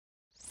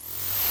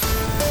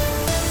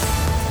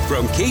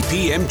From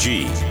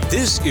KPMG,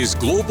 this is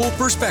Global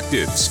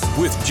Perspectives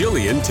with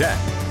Gillian Tett.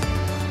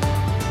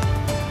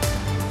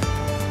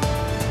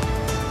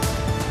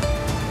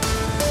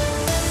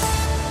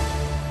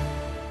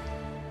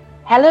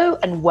 Hello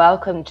and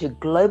welcome to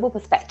Global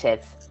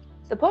Perspectives,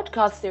 the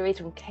podcast series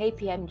from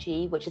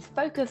KPMG, which is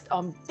focused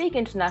on big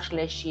international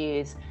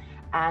issues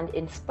and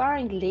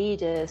inspiring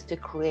leaders to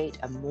create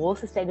a more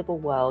sustainable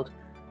world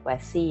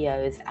where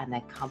CEOs and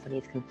their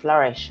companies can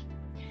flourish.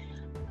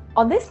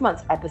 On this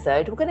month's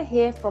episode, we're going to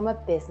hear from a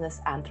business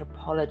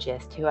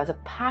anthropologist who has a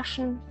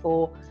passion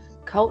for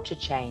culture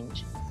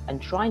change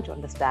and trying to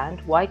understand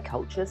why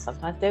cultures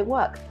sometimes don't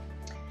work.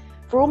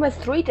 For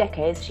almost 3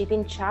 decades, she's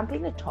been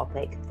championing a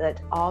topic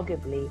that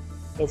arguably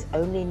is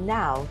only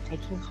now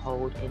taking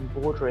hold in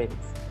boardrooms.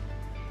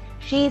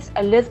 She's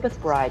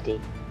Elizabeth Briody.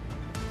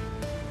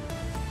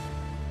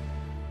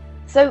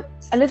 So,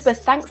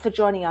 Elizabeth, thanks for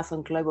joining us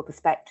on Global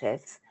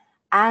Perspectives.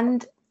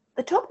 And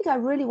the topic I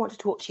really want to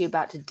talk to you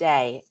about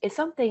today is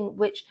something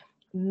which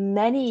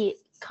many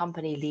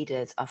company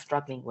leaders are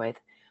struggling with,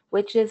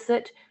 which is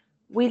that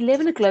we live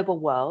in a global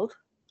world.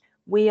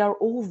 We are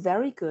all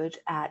very good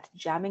at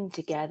jamming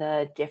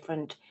together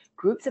different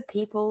groups of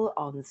people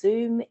on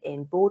Zoom,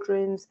 in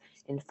boardrooms,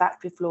 in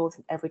factory floors,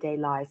 in everyday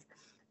life.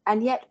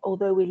 And yet,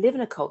 although we live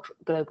in a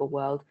global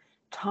world,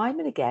 time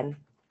and again,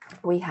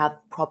 we have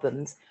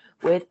problems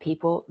with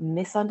people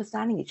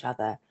misunderstanding each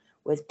other,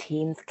 with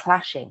teams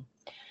clashing.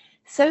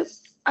 So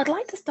I'd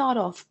like to start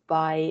off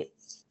by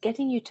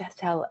getting you to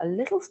tell a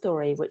little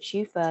story which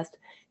you first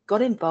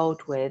got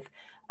involved with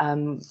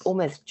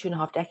almost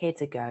 2.5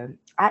 decades ago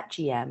at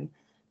GM,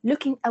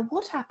 looking at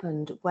what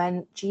happened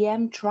when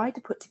GM tried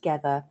to put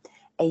together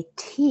a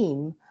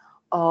team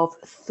of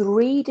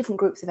 3 different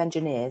groups of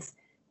engineers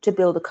to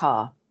build a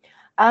car.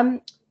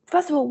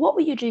 First of all, what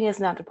were you doing as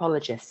an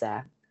anthropologist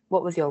there?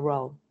 What was your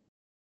role?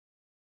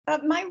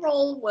 My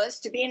role was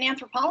to be an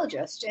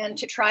anthropologist and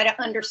to try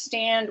to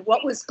understand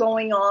what was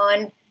going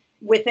on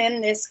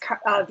within this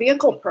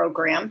vehicle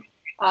program.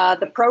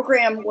 The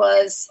program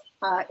was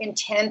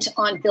intent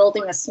on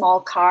building a small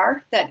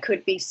car that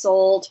could be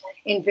sold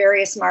in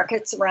various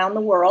markets around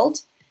the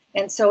world.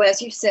 And so,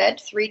 as you said,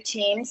 3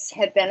 teams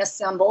had been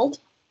assembled,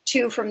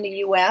 2 from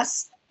the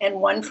US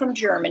and 1 from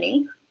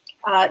Germany.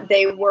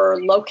 They were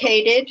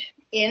located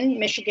in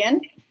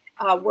Michigan,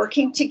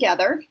 working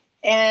together,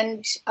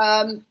 and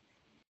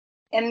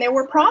there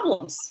were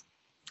problems.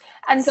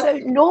 And so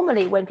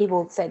normally when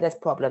people say there's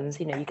problems,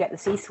 you get the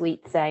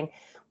C-suite saying,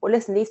 well,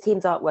 listen, these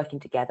teams aren't working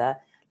together.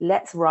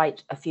 Let's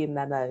write a few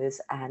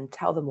memos and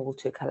tell them all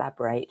to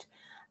collaborate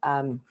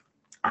and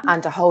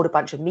to hold a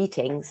bunch of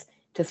meetings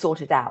to sort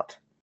it out.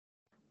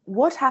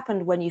 What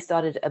happened when you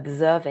started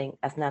observing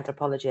as an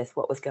anthropologist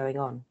what was going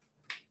on?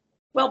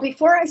 Well,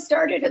 before I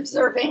started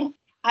observing,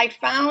 I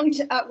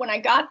found when I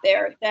got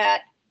there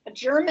that a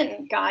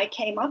German guy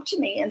came up to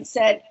me and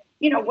said,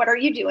 what are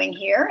you doing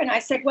here? And I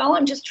said, well,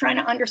 I'm just trying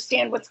to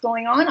understand what's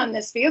going on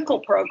this vehicle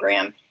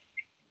program.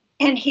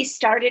 And he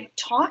started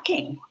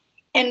talking.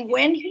 And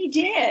when he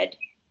did,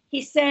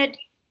 he said,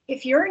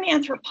 if you're an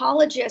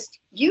anthropologist,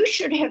 you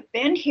should have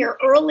been here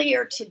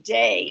earlier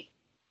today.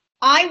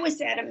 I was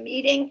at a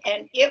meeting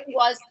and it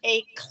was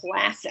a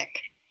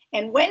classic.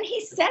 And when he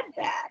said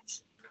that,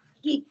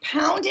 he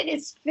pounded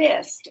his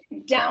fist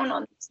down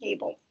on the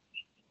table.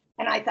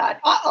 And I thought,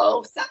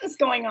 something's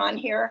going on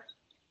here.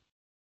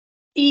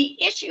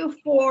 The issue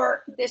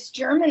for this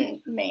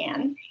German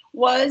man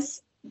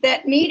was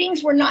that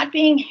meetings were not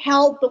being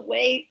held the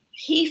way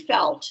he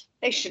felt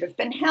they should have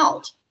been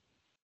held.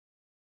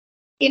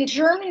 In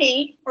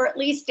Germany, or at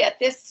least at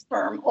this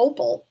firm,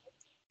 Opel,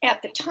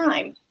 at the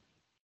time,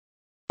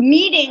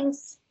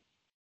 meetings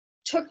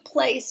took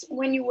place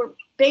when you were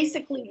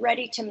basically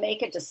ready to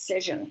make a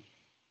decision.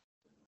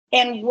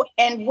 And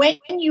when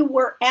you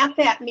were at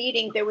that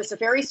meeting, there was a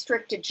very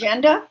strict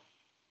agenda,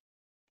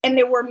 and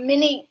there were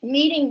many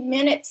meeting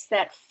minutes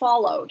that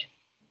followed.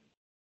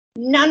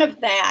 None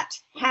of that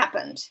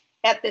happened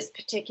at this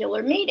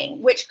particular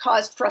meeting, which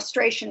caused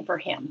frustration for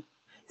him.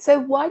 So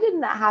why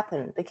didn't that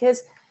happen?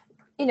 Because,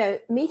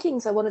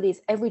 meetings are one of these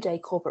everyday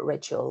corporate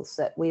rituals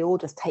that we all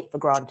just take for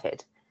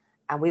granted.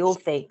 And we all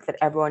think that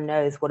everyone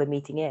knows what a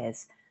meeting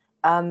is.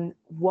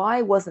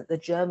 Why wasn't the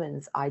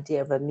Germans'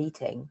 idea of a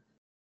meeting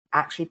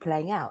actually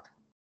playing out?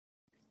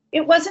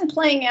 It wasn't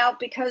playing out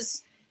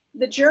because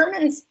the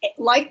Germans,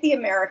 like the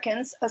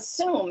Americans,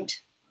 assumed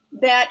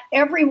that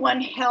everyone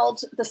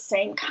held the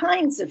same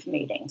kinds of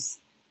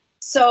meetings.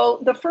 So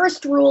the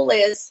first rule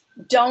is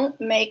don't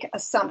make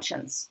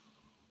assumptions.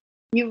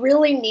 You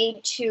really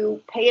need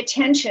to pay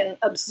attention,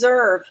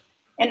 observe,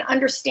 and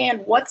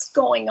understand what's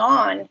going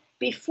on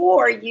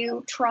before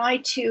you try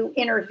to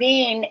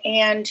intervene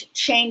and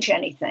change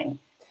anything.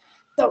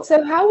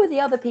 So how were the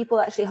other people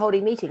actually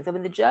holding meetings? I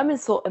mean, the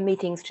Germans thought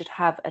meetings should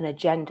have an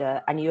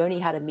agenda, and you only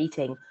had a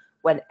meeting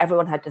when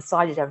everyone had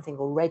decided everything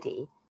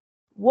already.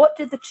 What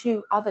did the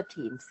 2 other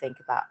teams think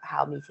about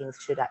how meetings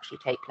should actually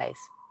take place?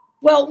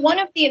 Well, one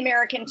of the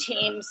American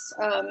teams,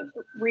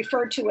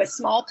 referred to as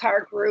small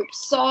car group,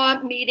 saw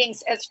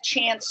meetings as a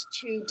chance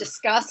to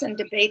discuss and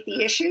debate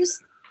the issues.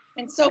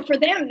 And so for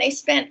them, they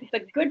spent the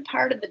good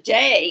part of the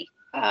day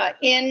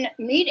in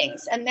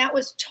meetings, and that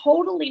was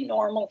totally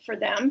normal for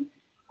them.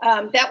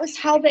 That was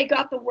how they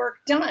got the work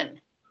done.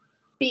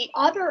 The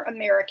other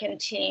American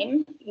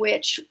team,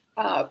 which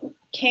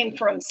came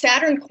from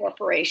Saturn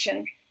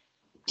Corporation,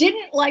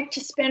 didn't like to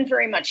spend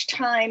very much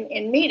time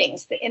in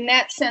meetings. In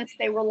that sense,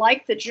 they were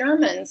like the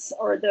Germans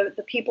or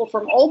the people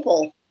from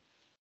Opel.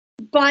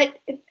 But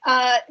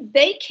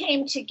they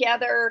came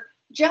together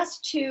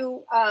just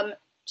to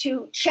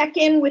check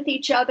in with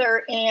each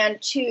other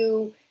and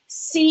to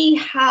see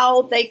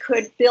how they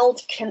could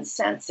build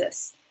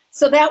consensus.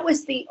 So that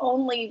was the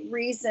only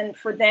reason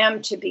for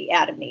them to be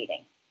at a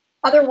meeting.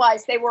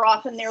 Otherwise, they were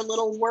off in their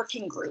little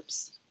working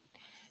groups.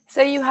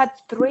 So you had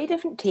 3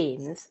 different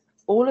teams,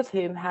 all of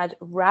whom had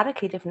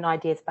radically different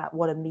ideas about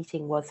what a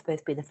meeting was supposed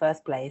to be in the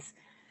first place.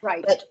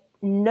 Right. But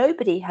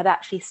nobody had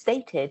actually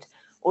stated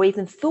or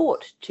even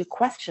thought to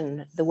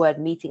question the word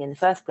meeting in the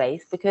first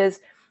place, because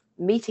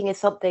meeting is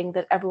something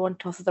that everyone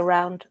tosses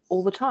around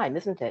all the time,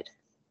 isn't it?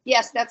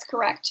 Yes, that's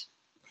correct.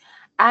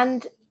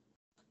 And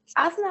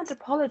as an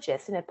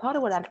anthropologist, part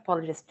of what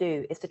anthropologists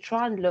do is to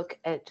try and look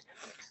at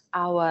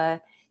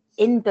our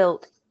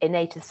inbuilt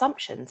innate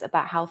assumptions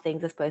about how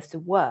things are supposed to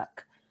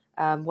work,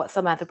 what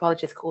some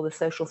anthropologists call the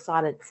social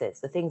silences,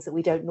 the things that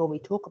we don't normally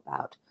talk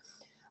about.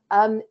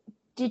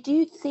 Did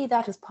you see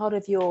that as part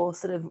of your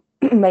sort of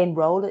main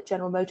role at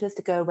General Motors,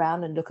 to go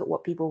around and look at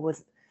what people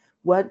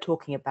weren't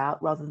talking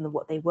about rather than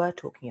what they were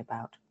talking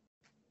about?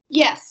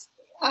 Yes,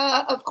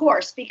 of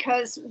course,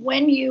 because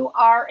when you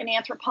are an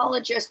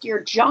anthropologist,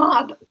 your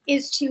job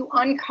is to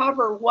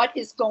uncover what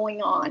is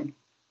going on.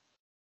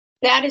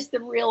 That is the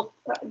real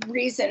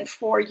reason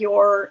for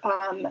your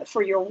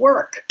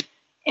work.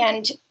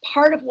 And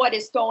part of what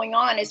is going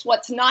on is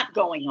what's not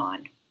going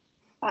on.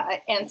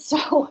 And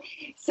so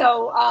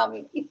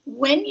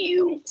when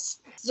you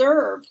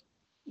observe,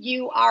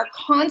 you are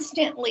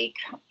constantly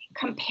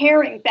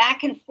comparing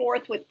back and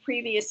forth with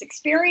previous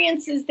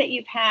experiences that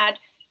you've had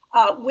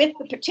with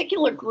the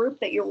particular group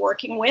that you're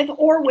working with,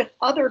 or with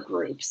other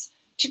groups,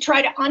 to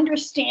try to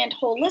understand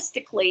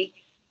holistically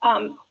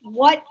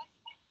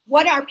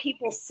what are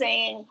people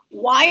saying,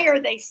 why are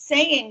they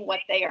saying what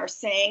they are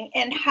saying,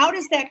 and how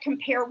does that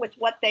compare with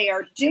what they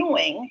are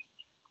doing,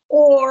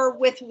 or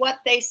with what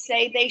they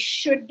say they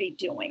should be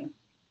doing.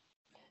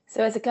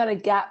 So it's a kind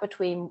of gap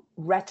between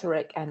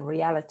rhetoric and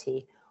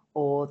reality,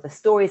 or the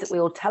stories that we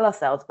all tell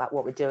ourselves about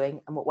what we're doing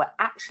and what we're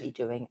actually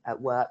doing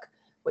at work,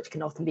 which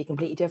can often be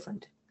completely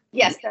different.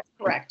 Yes, that's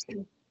correct.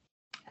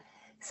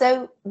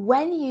 So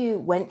when you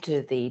went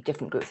to the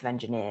different groups of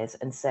engineers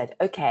and said,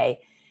 okay,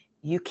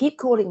 you keep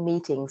calling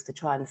meetings to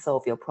try and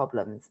solve your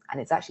problems, and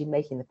it's actually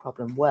making the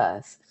problem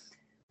worse,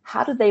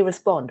 how did they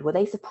respond? Were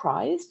they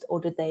surprised,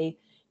 or did they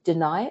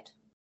deny it?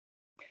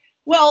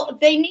 Well,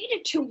 they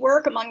needed to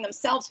work among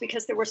themselves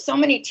because there were so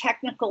many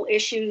technical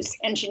issues,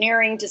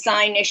 engineering,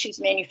 design issues,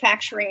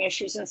 manufacturing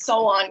issues, and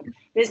so on,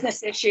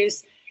 business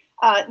issues,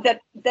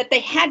 that they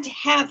had to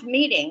have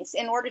meetings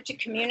in order to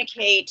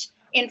communicate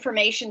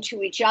information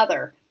to each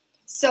other.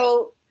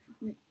 So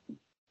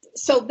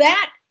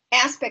that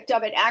aspect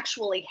of it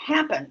actually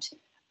happened.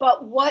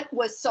 But what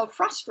was so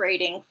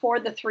frustrating for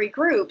the 3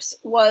 groups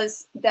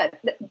was that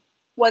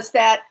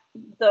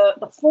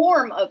the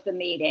form of the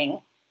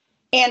meeting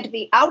and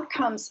the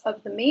outcomes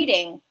of the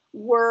meeting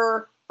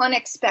were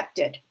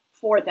unexpected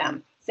for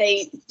them.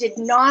 They did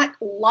not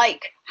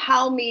like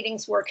how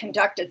meetings were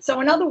conducted. So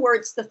in other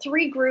words, the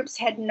 3 groups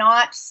had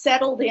not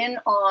settled in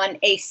on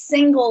a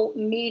single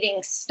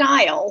meeting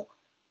style.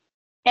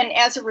 And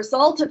as a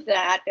result of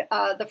that,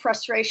 the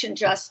frustration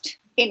just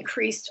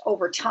increased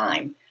over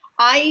time.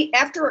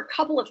 After a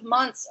couple of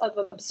months of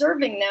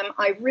observing them,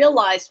 I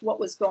realized what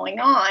was going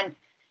on.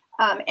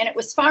 And it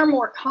was far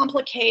more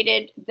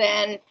complicated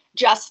than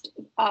just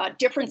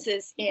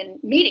differences in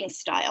meeting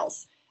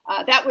styles.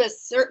 That was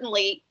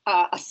certainly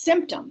a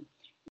symptom,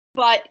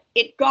 but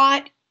it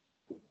got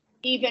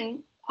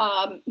even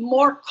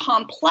more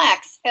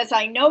complex as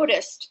I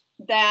noticed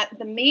that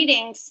the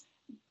meetings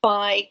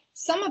by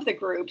some of the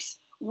groups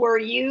were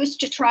used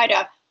to try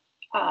to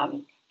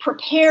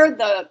prepare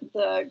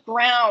the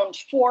ground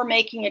for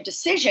making a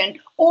decision,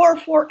 or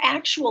for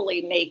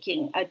actually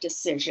making a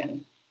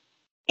decision.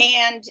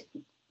 And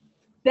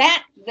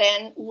that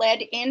then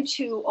led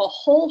into a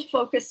whole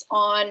focus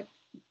on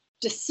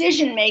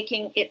decision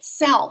making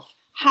itself,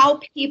 how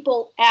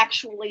people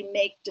actually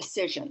make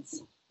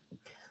decisions.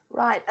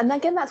 Right. And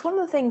again, that's one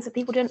of the things that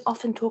people don't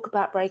often talk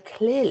about very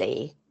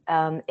clearly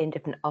in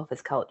different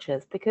office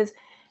cultures, because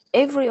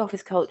every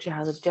office culture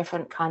has a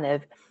different kind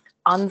of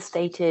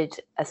unstated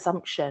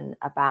assumption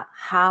about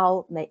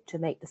how to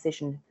make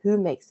decisions, who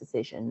makes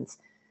decisions.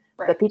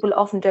 Right. But people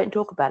often don't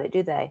talk about it,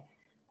 do they?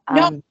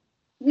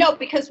 No,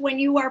 because when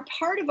you are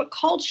part of a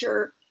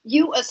culture,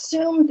 you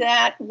assume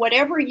that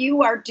whatever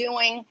you are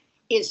doing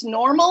is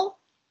normal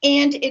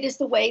and it is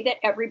the way that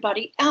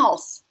everybody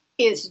else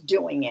is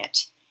doing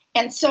it.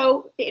 And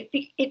so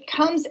it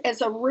comes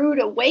as a rude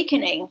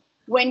awakening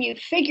when you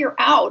figure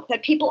out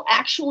that people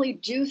actually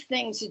do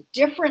things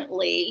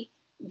differently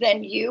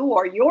than you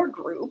or your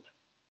group.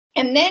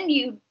 And then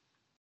you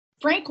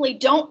frankly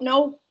don't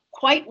know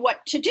quite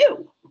what to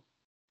do.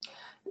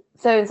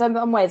 So in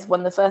some ways,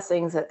 one of the first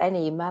things that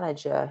any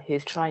manager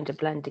who's trying to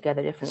blend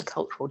together different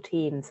cultural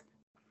teams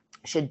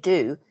should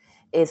do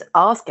is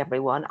ask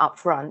everyone up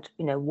front,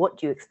 what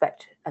do you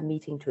expect a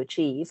meeting to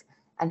achieve,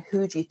 and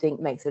who do you think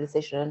makes a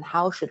decision, and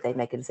how should they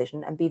make a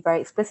decision, and be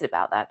very explicit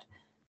about that.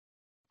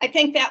 I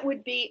think that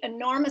would be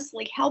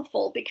enormously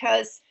helpful,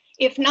 because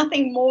if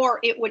nothing more,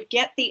 it would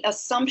get the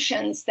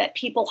assumptions that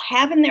people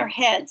have in their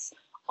heads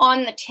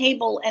on the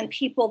table, and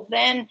people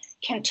then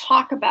can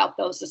talk about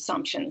those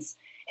assumptions.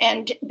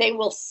 And they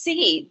will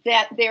see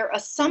that their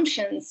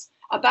assumptions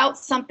about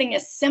something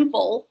as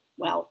simple,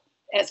 well,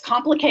 as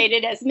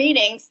complicated as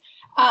meetings,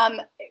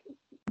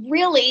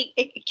 really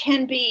it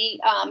can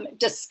be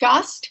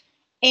discussed,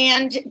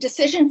 and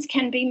decisions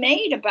can be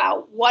made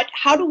about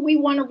how do we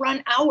want to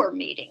run our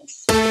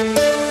meetings.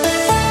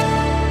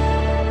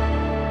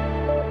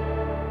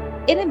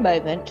 In a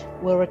moment,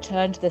 we'll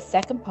return to the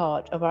second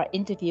part of our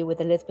interview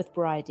with Elizabeth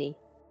Briody.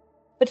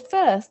 But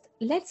first,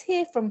 let's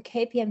hear from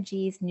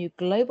KPMG's new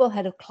Global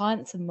Head of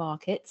Clients and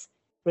Markets,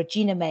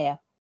 Regina Mayor.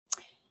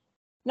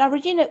 Now,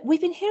 Regina,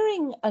 we've been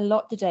hearing a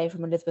lot today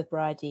from Elizabeth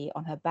Briody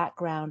on her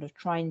background of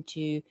trying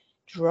to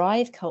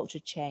drive culture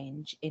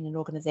change in an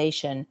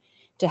organization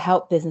to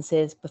help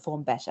businesses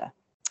perform better.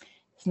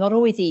 It's not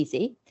always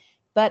easy,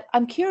 but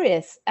I'm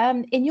curious,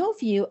 in your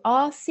view,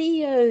 are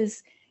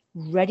CEOs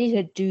ready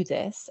to do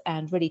this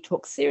and really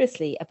talk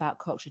seriously about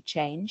culture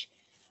change?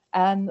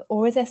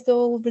 Or is there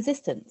still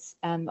resistance?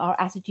 Are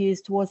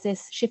attitudes towards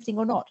this shifting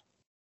or not?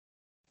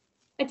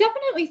 I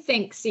definitely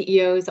think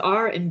CEOs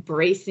are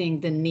embracing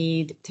the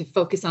need to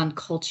focus on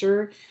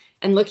culture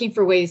and looking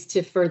for ways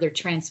to further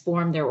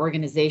transform their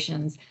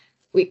organizations.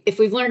 If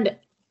we've learned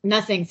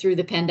nothing through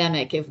the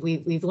pandemic, if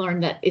we've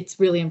learned that it's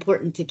really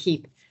important to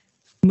keep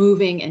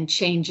moving and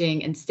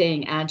changing and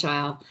staying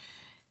agile.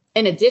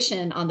 In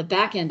addition, on the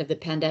back end of the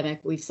pandemic,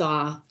 we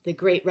saw the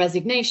great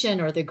resignation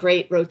or the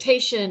great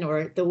rotation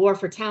or the war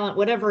for talent,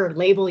 whatever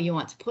label you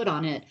want to put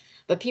on it,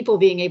 but people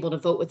being able to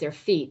vote with their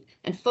feet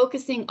and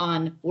focusing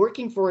on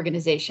working for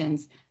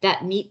organizations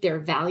that meet their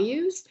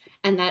values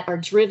and that are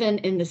driven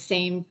in the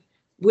same,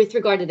 with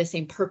regard to the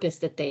same purpose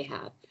that they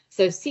have.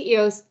 So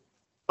CEOs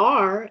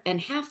are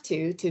and have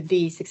to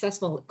be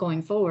successful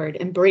going forward,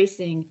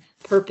 embracing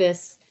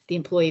purpose, the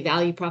employee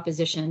value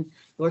proposition.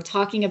 We're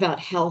talking about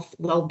health,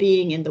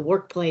 well-being in the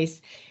workplace.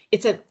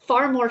 It's a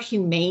far more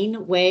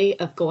humane way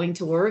of going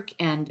to work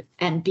and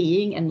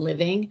being and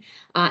living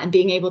and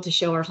being able to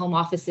show our home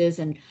offices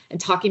and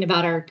talking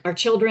about our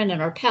children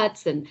and our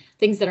pets and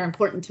things that are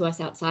important to us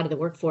outside of the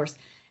workforce.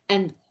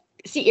 And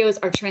CEOs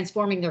are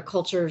transforming their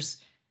cultures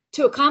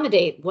to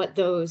accommodate what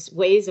those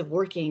ways of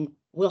working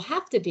will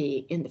have to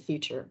be in the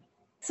future.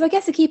 So I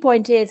guess the key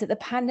point is that the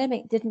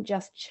pandemic didn't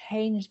just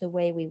change the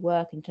way we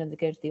work in terms of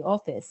going to the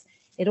office,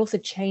 it also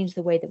changed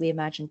the way that we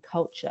imagine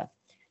culture.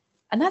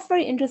 And that's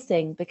very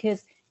interesting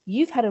because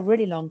you've had a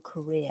really long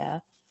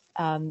career,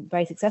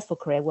 very successful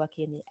career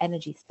working in the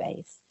energy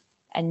space.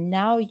 And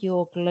now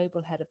you're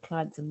global head of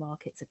clients and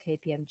markets at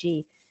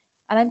KPMG.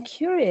 And I'm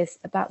curious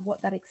about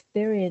what that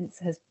experience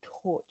has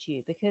taught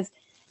you, because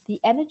the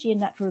energy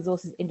and natural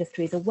resources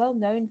industries are well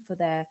known for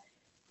their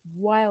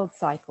wild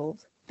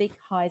cycles, big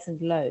highs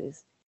and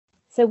lows.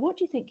 So what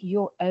do you think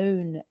your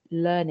own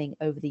learning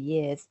over the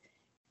years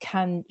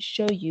can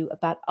show you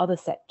about other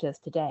sectors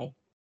today?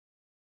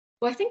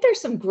 Well, I think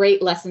there's some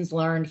great lessons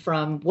learned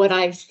from what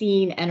I've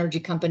seen energy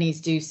companies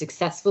do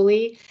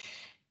successfully.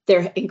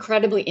 They're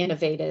incredibly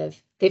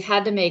innovative. They've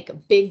had to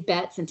make big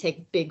bets and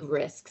take big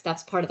risks.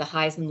 That's part of the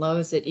highs and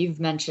lows that you've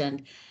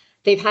mentioned.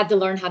 They've had to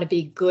learn how to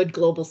be good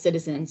global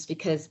citizens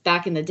because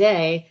back in the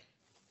day,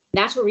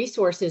 natural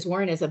resources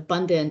weren't as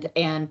abundant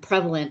and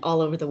prevalent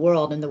all over the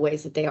world in the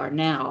ways that they are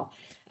now.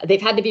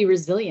 They've had to be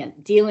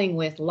resilient, dealing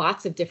with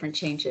lots of different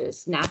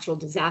changes, natural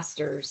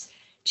disasters,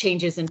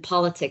 changes in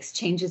politics,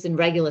 changes in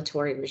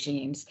regulatory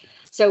regimes.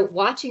 So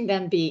watching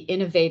them be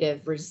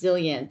innovative,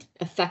 resilient,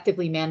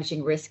 effectively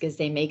managing risk as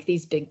they make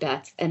these big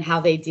bets and how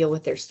they deal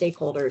with their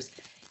stakeholders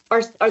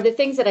are the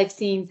things that I've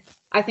seen,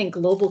 I think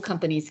global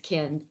companies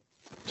can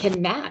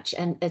match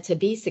and to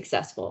be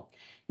successful.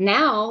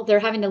 Now they're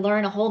having to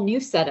learn a whole new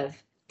set of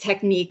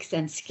techniques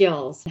and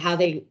skills, how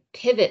they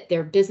pivot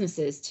their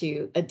businesses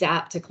to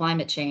adapt to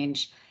climate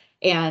change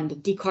and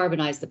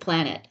decarbonize the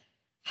planet,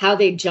 how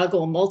they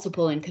juggle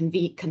multiple and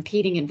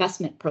competing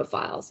investment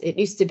profiles. It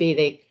used to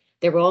be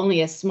there were only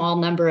a small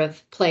number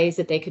of plays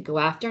that they could go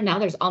after. Now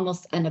there's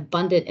almost an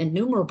abundant,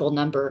 innumerable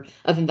number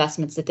of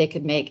investments that they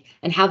could make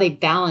and how they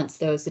balance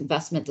those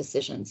investment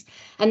decisions.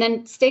 And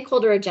then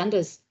stakeholder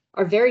agendas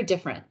are very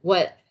different.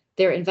 What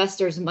their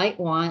investors might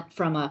want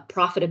from a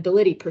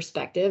profitability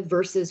perspective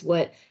versus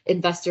what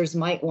investors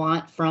might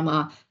want from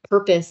a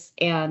purpose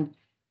and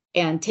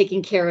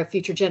taking care of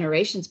future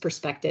generations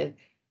perspective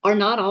are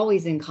not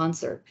always in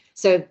concert.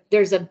 So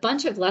there's a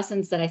bunch of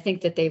lessons that I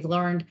think that they've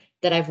learned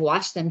that I've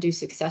watched them do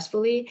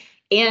successfully,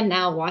 and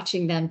now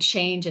watching them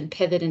change and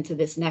pivot into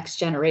this next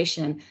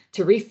generation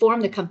to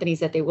reform the companies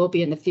that they will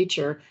be in the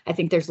future. I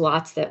think there's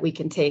lots that we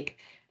can take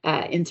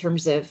in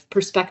terms of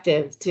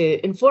perspective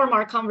to inform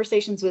our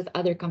conversations with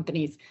other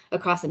companies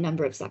across a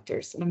number of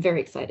sectors. And I'm very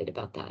excited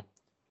about that.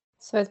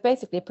 So it's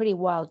basically a pretty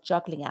wild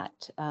juggling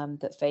act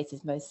that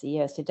faces most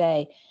CEOs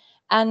today.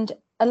 And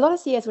a lot of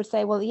CEOs would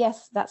say, well,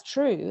 yes, that's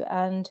true.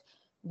 And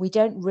we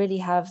don't really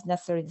have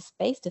necessarily the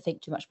space to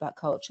think too much about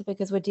culture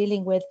because we're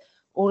dealing with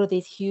all of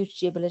these huge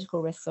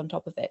geopolitical risks on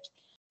top of it.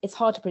 It's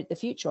hard to predict the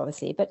future,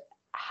 obviously, but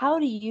how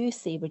do you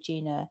see,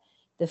 Regina,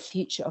 the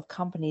future of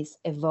companies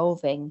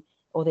evolving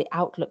or the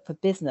outlook for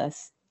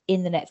business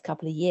in the next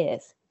couple of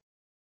years?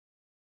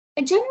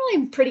 I generally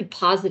am pretty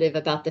positive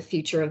about the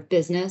future of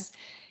business.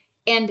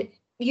 And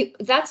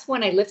that's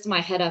when I lift my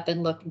head up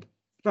and look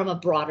from a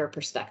broader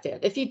perspective.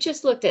 If you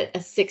just looked at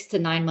a 6 to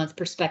 9 month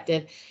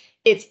perspective,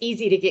 it's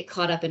easy to get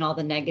caught up in all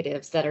the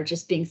negatives that are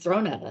just being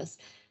thrown at us.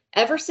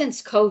 Ever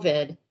since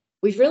COVID,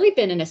 we've really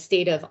been in a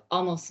state of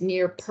almost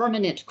near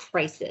permanent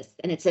crisis,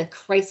 and it's a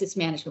crisis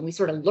management. We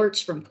sort of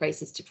lurch from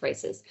crisis to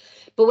crisis.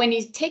 But when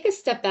you take a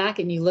step back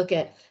and you look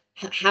at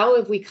how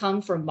have we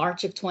come from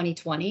March of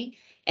 2020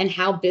 and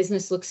how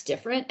business looks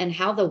different and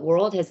how the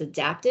world has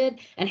adapted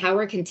and how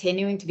we're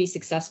continuing to be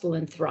successful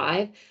and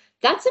thrive,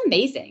 that's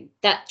amazing,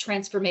 that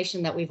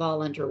transformation that we've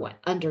all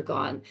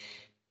undergone.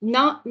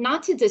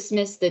 Not to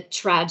dismiss the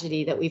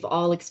tragedy that we've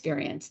all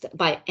experienced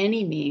by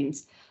any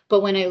means,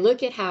 but when I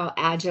look at how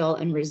agile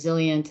and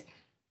resilient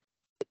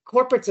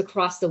corporates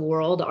across the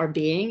world are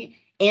being,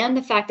 and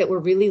the fact that we're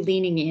really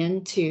leaning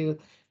into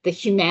the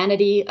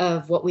humanity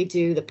of what we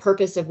do, the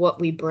purpose of what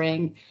we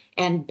bring,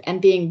 and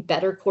being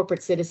better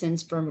corporate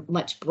citizens for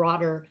much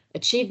broader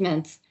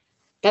achievements,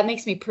 that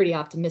makes me pretty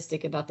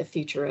optimistic about the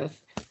future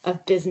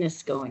of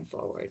business going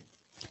forward.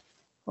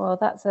 Well,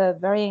 that's a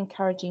very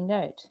encouraging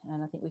note.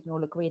 And I think we can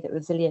all agree that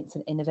resilience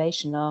and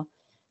innovation are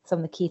some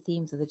of the key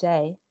themes of the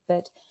day.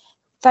 But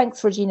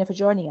thanks, Regina, for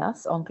joining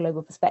us on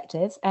Global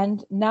Perspectives.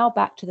 And now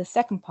back to the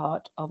second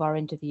part of our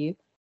interview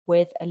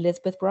with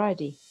Elizabeth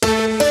Briody.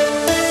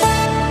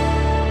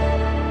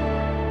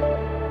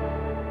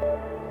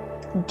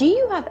 Do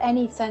you have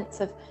any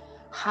sense of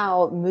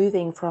how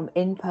moving from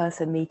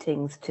in-person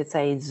meetings to,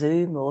 say,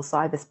 Zoom or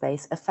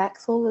cyberspace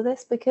affects all of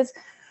this? Because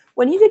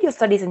when you did your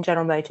studies in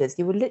General Motors,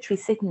 you were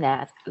literally sitting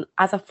there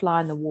as a fly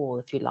on the wall,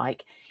 if you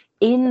like,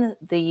 in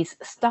these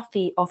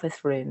stuffy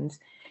office rooms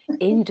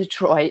in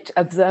Detroit,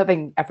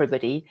 observing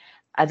everybody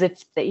as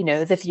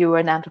if you were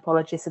an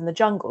anthropologist in the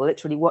jungle,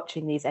 literally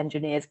watching these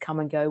engineers come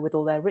and go with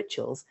all their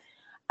rituals.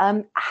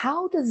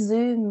 How does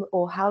Zoom,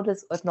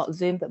 if not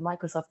Zoom, but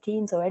Microsoft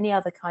Teams or any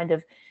other kind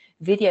of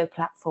video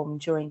platform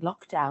during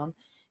lockdown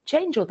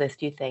change all this,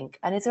 do you think?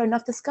 And is there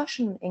enough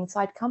discussion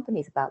inside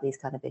companies about these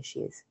kind of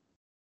issues?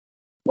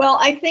 Well,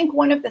 I think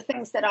one of the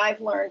things that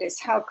I've learned is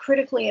how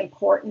critically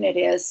important it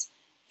is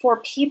for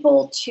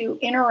people to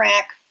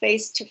interact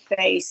face to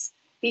face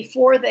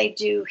before they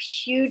do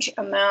huge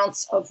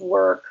amounts of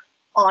work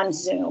on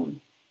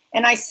Zoom.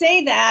 And I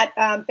say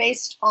that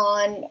based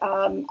on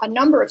a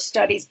number of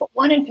studies, but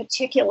one in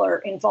particular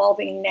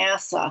involving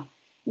NASA.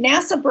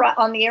 NASA brought,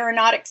 on the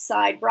aeronautics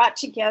side, brought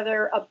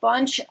together a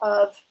bunch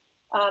of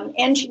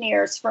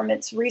engineers from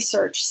its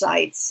research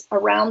sites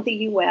around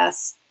the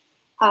US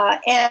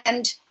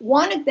and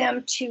wanted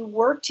them to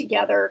work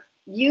together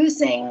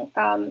using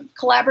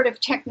collaborative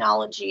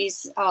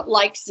technologies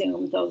like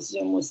Zoom, though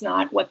Zoom was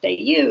not what they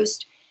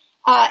used,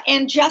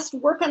 and just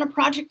work on a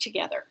project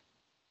together.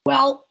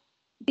 Well,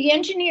 the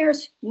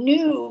engineers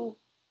knew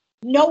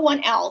no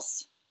one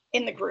else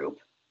in the group.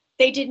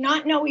 They did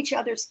not know each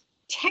other's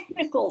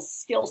technical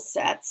skill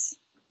sets.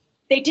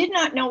 They did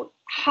not know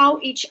how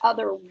each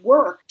other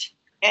worked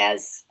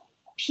as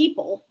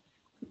people.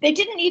 They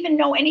didn't even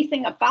know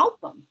anything about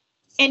them.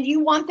 And you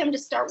want them to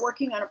start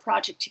working on a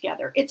project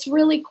together. It's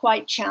really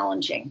quite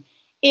challenging.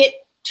 It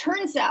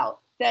turns out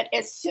that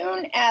as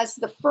soon as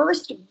the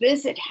first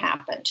visit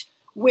happened,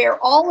 where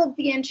all of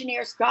the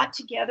engineers got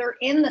together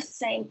in the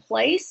same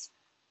place,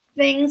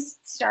 things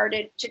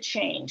started to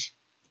change.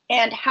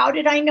 And how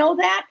did I know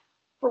that?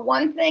 For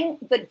one thing,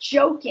 the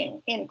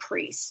joking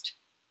increased.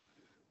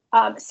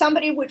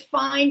 Somebody would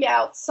find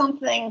out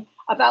something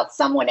about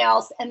someone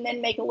else and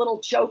then make a little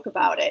joke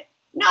about it.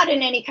 Not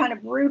in any kind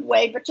of rude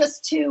way, but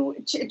just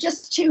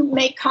to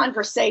make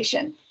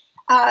conversation.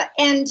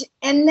 And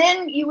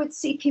then you would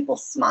see people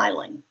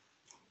smiling.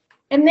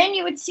 And then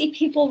you would see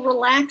people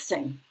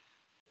relaxing.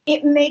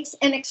 It makes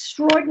an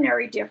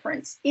extraordinary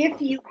difference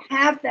if you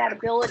have that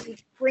ability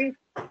to bring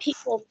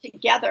people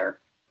together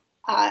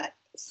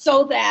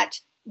so that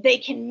they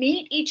can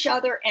meet each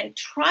other and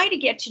try to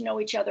get to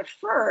know each other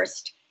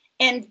first,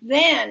 and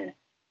then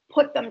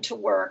put them to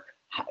work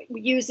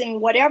using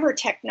whatever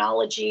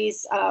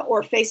technologies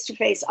or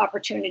face-to-face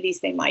opportunities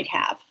they might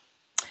have.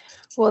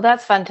 Well,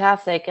 that's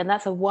fantastic. And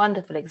that's a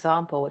wonderful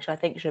example, which I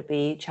think should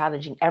be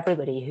challenging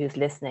everybody who's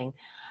listening.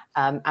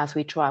 as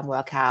we try and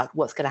work out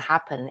what's going to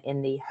happen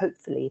in the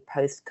hopefully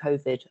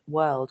post-COVID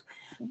world.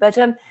 But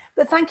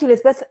thank you,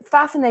 Elizabeth.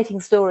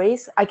 Fascinating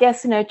stories. I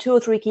guess, 2 or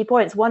 3 key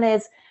points. One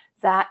is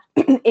that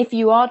if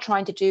you are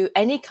trying to do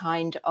any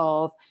kind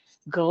of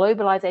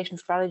globalization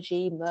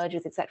strategy,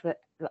 mergers,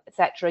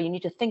 etc., you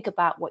need to think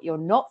about what you're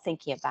not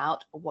thinking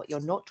about or what you're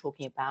not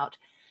talking about.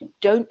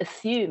 Don't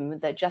assume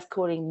that just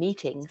calling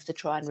meetings to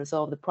try and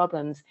resolve the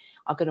problems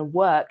are going to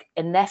work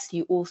unless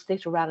you all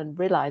sit around and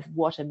realize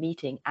what a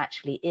meeting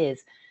actually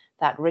is,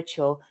 that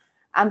ritual.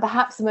 And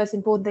perhaps the most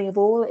important thing of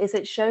all is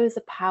it shows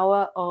the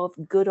power of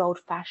good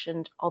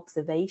old-fashioned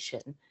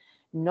observation,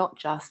 not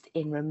just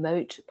in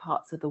remote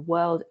parts of the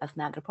world as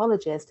an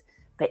anthropologist,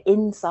 but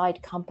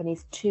inside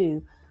companies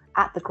too,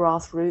 at the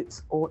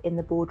grassroots or in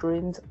the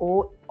boardrooms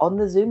or on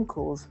the Zoom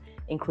calls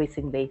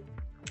increasingly.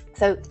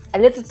 So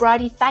Elizabeth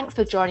Briody, thanks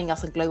for joining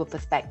us on Global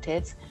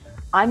Perspectives.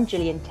 I'm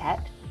Gillian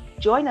Tett.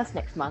 Join us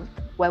next month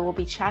where we'll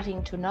be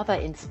chatting to another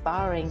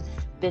inspiring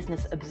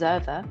business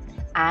observer.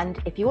 And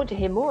if you want to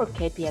hear more of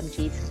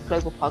KPMG's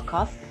global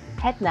podcast,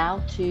 head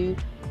now to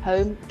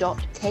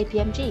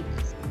home.kpmg.